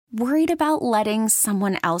Worried about letting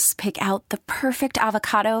someone else pick out the perfect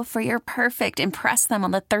avocado for your perfect impress them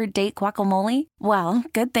on the third date guacamole? Well,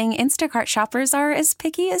 good thing Instacart shoppers are as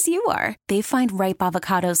picky as you are. They find ripe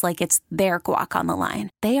avocados like it's their guac on the line.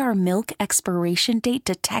 They are milk expiration date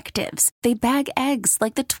detectives. They bag eggs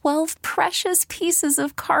like the 12 precious pieces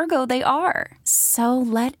of cargo they are. So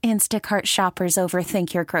let Instacart shoppers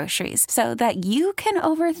overthink your groceries so that you can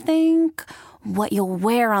overthink what you'll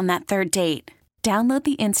wear on that third date. Download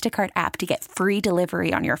the Instacart app to get free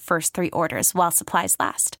delivery on your first 3 orders while supplies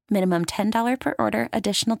last. Minimum $10 per order.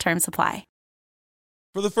 Additional terms apply.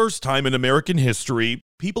 For the first time in American history,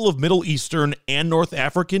 people of Middle Eastern and North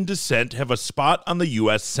African descent have a spot on the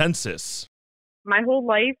U.S. Census. My whole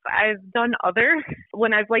life, I've done other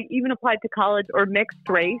when I've even applied to college or mixed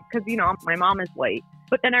race because, my mom is white.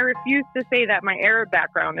 But then I refuse to say that my Arab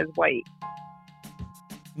background is white.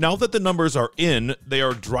 Now that the numbers are in, they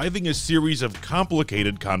are driving a series of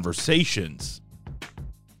complicated conversations.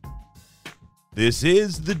 This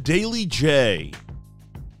is the Daily J.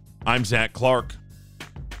 I'm Zach Clark.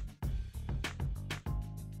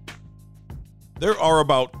 There are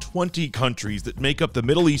about 20 countries that make up the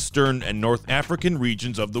Middle Eastern and North African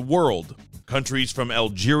regions of the world. Countries from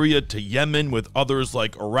Algeria to Yemen, with others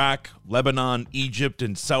like Iraq, Lebanon, Egypt,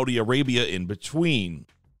 and Saudi Arabia in between.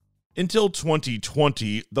 Until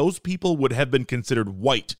 2020, those people would have been considered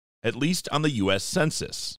white, at least on the U.S.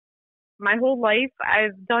 Census. My whole life,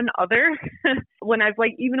 I've done other when I've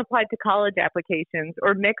even applied to college applications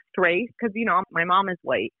or mixed race because, my mom is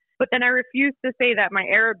white. But then I refuse to say that my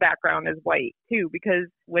Arab background is white, too, because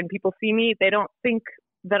when people see me, they don't think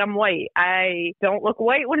that I'm white. I don't look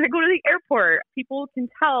white when I go to the airport. People can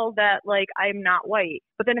tell that, I'm not white.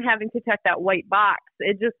 But then having to check that white box,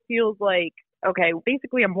 it just feels like, okay,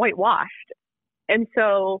 basically I'm whitewashed. And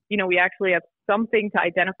so, we actually have something to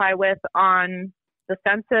identify with on the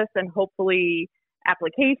census and hopefully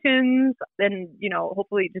applications and,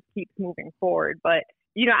 hopefully it just keeps moving forward. But,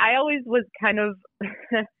 I always was kind of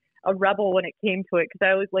a rebel when it came to it because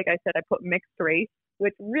I always, like I said, I put mixed race,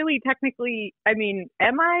 which really technically, am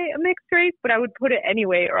I a mixed race? But I would put it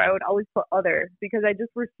anyway, or I would always put other because I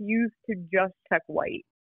just refuse to just check white.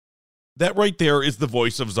 That right there is the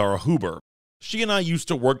voice of Zara Huber. She and I used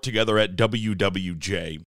to work together at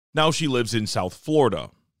WWJ. Now she lives in South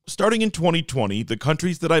Florida. Starting in 2020, the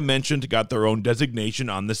countries that I mentioned got their own designation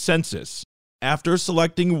on the census. After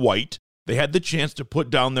selecting white, they had the chance to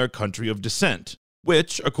put down their country of descent,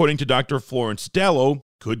 which, according to Dr. Florence Dallow,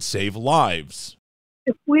 could save lives.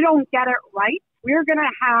 If we don't get it right, we're going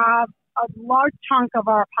to have a large chunk of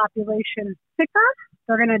our population sicker,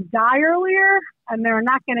 they're going to die earlier, and they're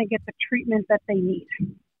not going to get the treatment that they need.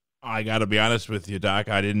 I got to be honest with you, Doc.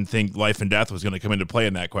 I didn't think life and death was going to come into play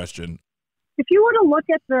in that question. If you were to look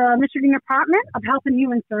at the Michigan Department of Health and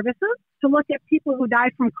Human Services to look at people who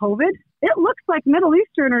died from COVID, it looks like Middle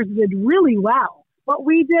Easterners did really well. But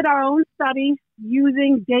we did our own study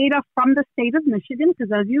using data from the state of Michigan,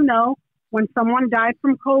 because as you know, when someone died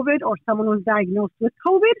from COVID or someone was diagnosed with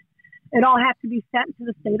COVID, it all had to be sent to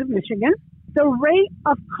the state of Michigan. The rate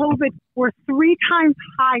of COVID were 3 times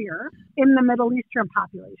higher in the Middle Eastern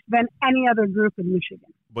population than any other group in Michigan.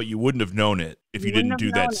 But you wouldn't have known it if you didn't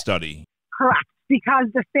do that study. Correct, because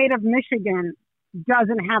the state of Michigan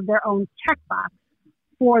doesn't have their own checkbox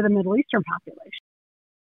for the Middle Eastern population.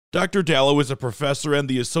 Dr. Dallow is a professor and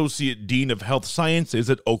the Associate Dean of Health Sciences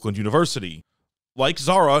at Oakland University. Like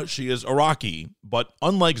Zara, she is Iraqi, but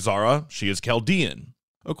unlike Zara, she is Chaldean.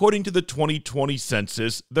 According to the 2020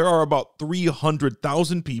 census, there are about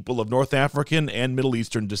 300,000 people of North African and Middle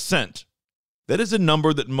Eastern descent. That is a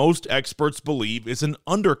number that most experts believe is an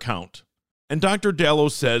undercount. And Dr. Dallow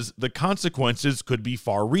says the consequences could be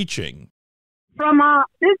far-reaching. From a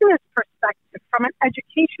business perspective, from an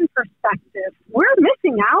education perspective, we're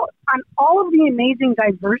missing out on all of the amazing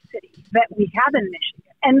diversity that we have in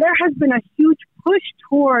Michigan. And there has been a huge push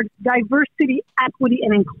toward diversity, equity,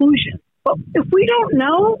 and inclusion. But if we don't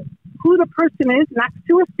know who the person is next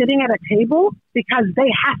to us sitting at a table because they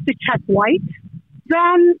have to check white,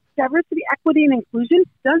 then diversity, equity, and inclusion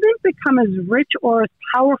doesn't become as rich or as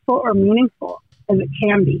powerful or meaningful as it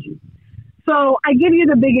can be. So I give you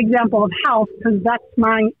the big example of health because that's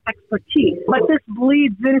my expertise. But this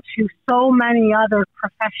bleeds into so many other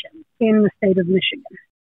professions in the state of Michigan.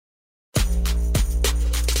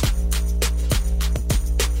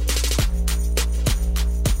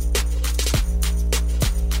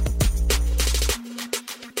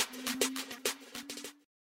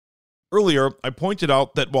 Earlier, I pointed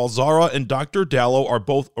out that while Zara and Dr. Dallow are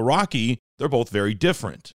both Iraqi, they're both very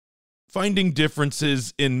different. Finding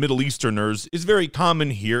differences in Middle Easterners is very common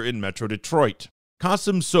here in Metro Detroit.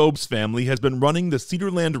 Qasim Sob's family has been running the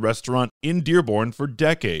Cedarland restaurant in Dearborn for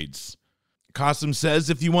decades. Qasim says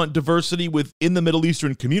if you want diversity within the Middle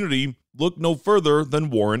Eastern community, look no further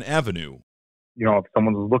than Warren Avenue. You know, if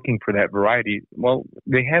someone's looking for that variety, well,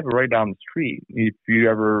 they have it right down the street. If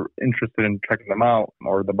you're ever interested in checking them out,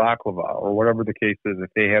 or the baklava, or whatever the case is,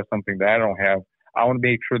 if they have something that I don't have, I want to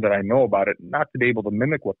make sure that I know about it, not to be able to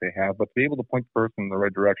mimic what they have, but to be able to point the person in the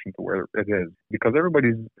right direction to where it is. Because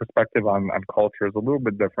everybody's perspective on culture is a little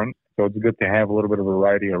bit different, so it's good to have a little bit of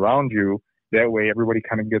variety around you. That way, everybody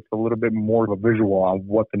kind of gets a little bit more of a visual on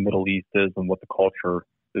what the Middle East is and what the culture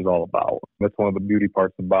is all about. That's one of the beauty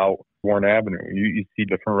parts about Warren Avenue. You see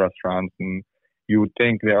different restaurants, and you would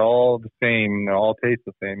think they're all the same, they all taste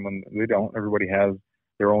the same, when they don't. Everybody has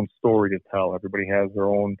their own story to tell. Everybody has their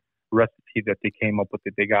own recipe that they came up with,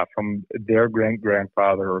 that they got from their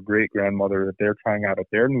great-grandfather or great-grandmother, that they're trying out at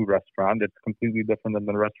their new restaurant that's completely different than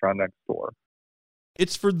the restaurant next door.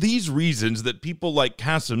 It's for these reasons that people like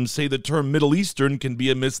Qasim say the term Middle Eastern can be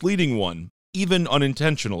a misleading one, even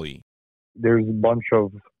unintentionally. There's a bunch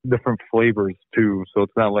of different flavors too, so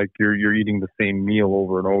it's not like you're eating the same meal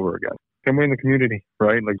over and over again. Can we in the community,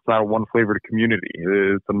 right? Like, it's not a one flavored community.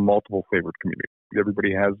 It's a multiple flavored community.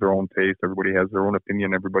 Everybody has their own taste. Everybody has their own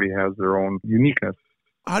opinion. Everybody has their own uniqueness.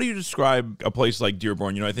 How do you describe a place like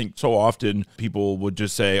Dearborn? You know, I think so often people would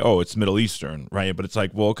just say, oh, it's Middle Eastern, right? But it's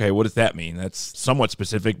like, well, okay, what does that mean? That's somewhat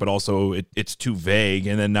specific, but also it's too vague.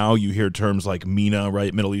 And then now you hear terms like MENA,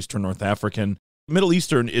 right? Middle Eastern, North African. Middle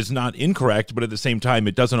Eastern is not incorrect, but at the same time,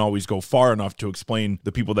 it doesn't always go far enough to explain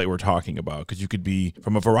the people that we're talking about, because you could be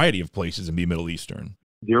from a variety of places and be Middle Eastern.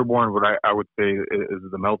 Dearborn, what I would say, is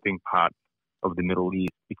the melting pot of the Middle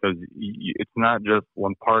East, because it's not just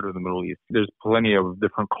one part of the Middle East. There's plenty of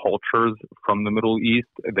different cultures from the Middle East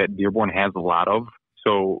that Dearborn has a lot of.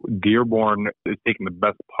 So Dearborn is taking the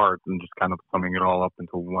best parts and just kind of summing it all up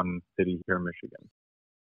into one city here in Michigan.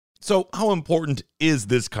 So how important is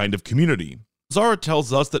this kind of community? Zara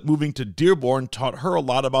tells us that moving to Dearborn taught her a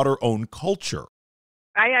lot about her own culture.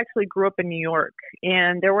 I actually grew up in New York,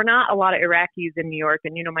 and there were not a lot of Iraqis in New York.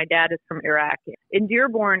 And, you know, my dad is from Iraq. In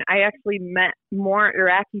Dearborn, I actually met more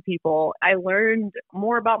Iraqi people. I learned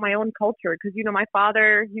more about my own culture because, you know, my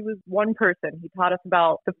father, he was one person. He taught us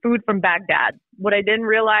about the food from Baghdad. What I didn't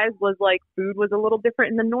realize was, like, food was a little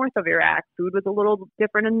different in the north of Iraq. Food was a little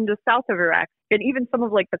different in the south of Iraq. And even some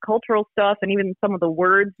of, like, the cultural stuff and even some of the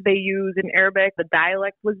words they use in Arabic, the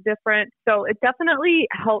dialect was different. So it definitely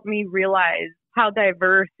helped me realize how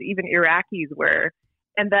diverse even Iraqis were.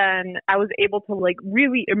 And then I was able to, like,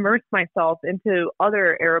 really immerse myself into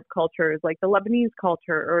other Arab cultures, like the Lebanese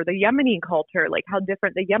culture or the Yemeni culture, like how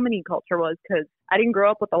different the Yemeni culture was, because I didn't grow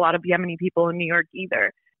up with a lot of Yemeni people in New York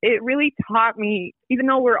either. It really taught me, even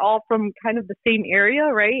though we're all from kind of the same area,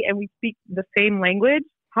 right, and we speak the same language,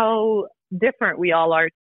 how different we all are.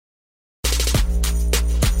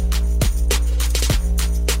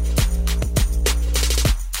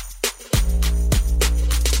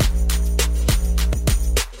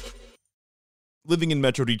 Living in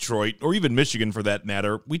Metro Detroit, or even Michigan for that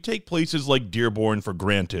matter, we take places like Dearborn for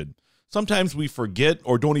granted. Sometimes we forget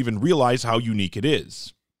or don't even realize how unique it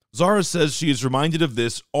is. Zara says she is reminded of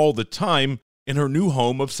this all the time in her new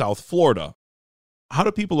home of South Florida. How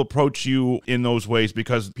do people approach you in those ways?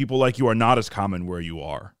 Because people like you are not as common where you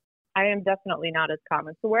are. I am definitely not as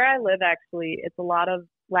common. So where I live, actually, it's a lot of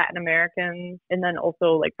Latin Americans and then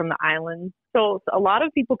also like from the islands. So a lot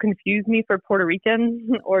of people confuse me for Puerto Rican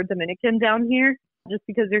or Dominican down here just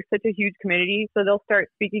because there's such a huge community. So they'll start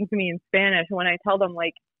speaking to me in Spanish. And when I tell them,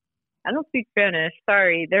 like, I don't speak Spanish,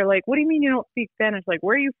 sorry, they're like, what do you mean you don't speak Spanish? Like,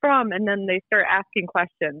 where are you from? And then they start asking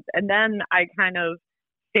questions. And then I kind of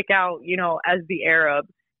stick out, you know, as the Arab.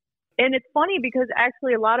 And it's funny because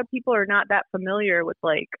actually a lot of people are not that familiar with,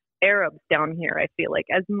 like, Arabs down here, I feel like,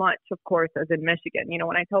 as much, of course, as in Michigan. You know,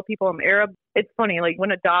 when I tell people I'm Arab, it's funny, like,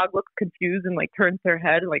 when a dog looks confused and, like, turns their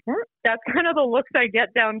head, like, huh? That's kind of the looks I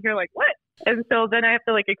get down here, like, what? And so then I have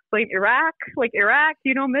to, like, explain Iraq,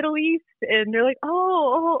 you know, Middle East, and they're like,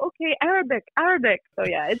 oh, okay, Arabic. So,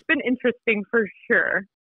 yeah, it's been interesting for sure.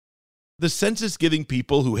 The census giving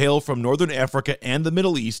people who hail from Northern Africa and the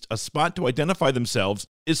Middle East a spot to identify themselves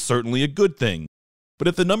is certainly a good thing. But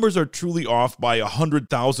if the numbers are truly off by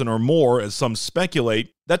 100,000 or more, as some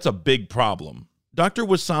speculate, that's a big problem. Dr.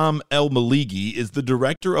 Wissam El-Maligi is the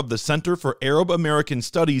director of the Center for Arab American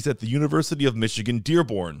Studies at the University of Michigan,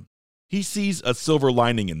 Dearborn. He sees a silver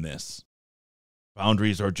lining in this.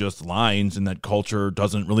 boundaries are just lines and that culture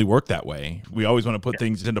doesn't really work that way. We always want to put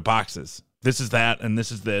things into boxes. This is that and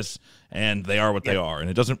this is this, and they are what they are, and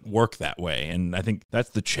it doesn't work that way. And I think that's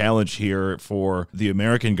the challenge here for the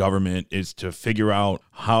American government, is to figure out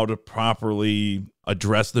how to properly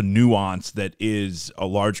address the nuance that is a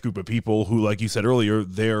large group of people who, like you said earlier,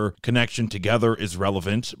 their connection together is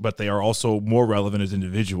relevant, but they are also more relevant as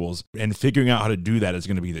individuals. And figuring out how to do that is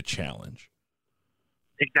going to be the challenge.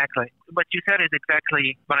 Exactly. What you said is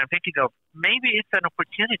exactly what I'm thinking of. Maybe it's an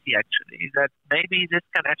opportunity, actually, that maybe this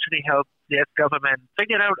can actually help the government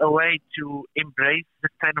figure out a way to embrace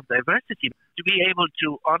this kind of diversity, to be able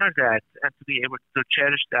to honor that and to be able to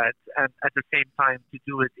cherish that, and at the same time to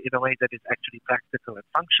do it in a way that is actually practical and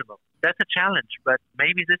functional. That's a challenge, but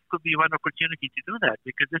maybe this could be one opportunity to do that,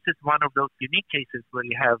 because this is one of those unique cases where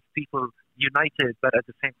you have people united, but at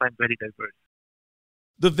the same time very diverse.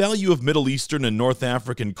 The value of Middle Eastern and North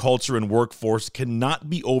African culture and workforce cannot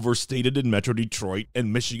be overstated in Metro Detroit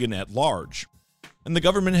and Michigan at large, and the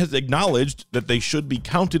government has acknowledged that they should be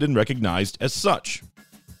counted and recognized as such.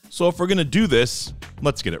 So if we're going to do this,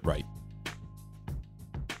 let's get it right.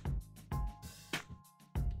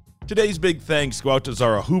 Today's big thanks go out to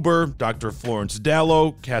Zara Huber, Dr. Florence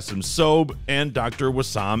Dallow, Kasim Sob, and Dr.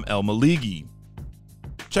 Wissam El-Maligi.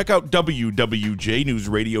 Check out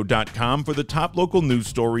wwjnewsradio.com for the top local news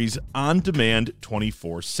stories on demand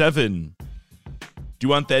 24/7. Do you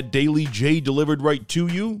want that Daily J delivered right to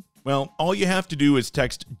you? Well, all you have to do is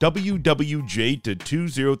text WWJ to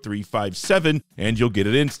 20357 and you'll get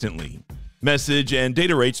it instantly. Message and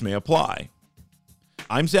data rates may apply.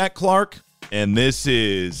 I'm Zach Clark, and this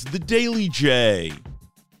is the Daily J.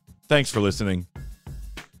 Thanks for listening.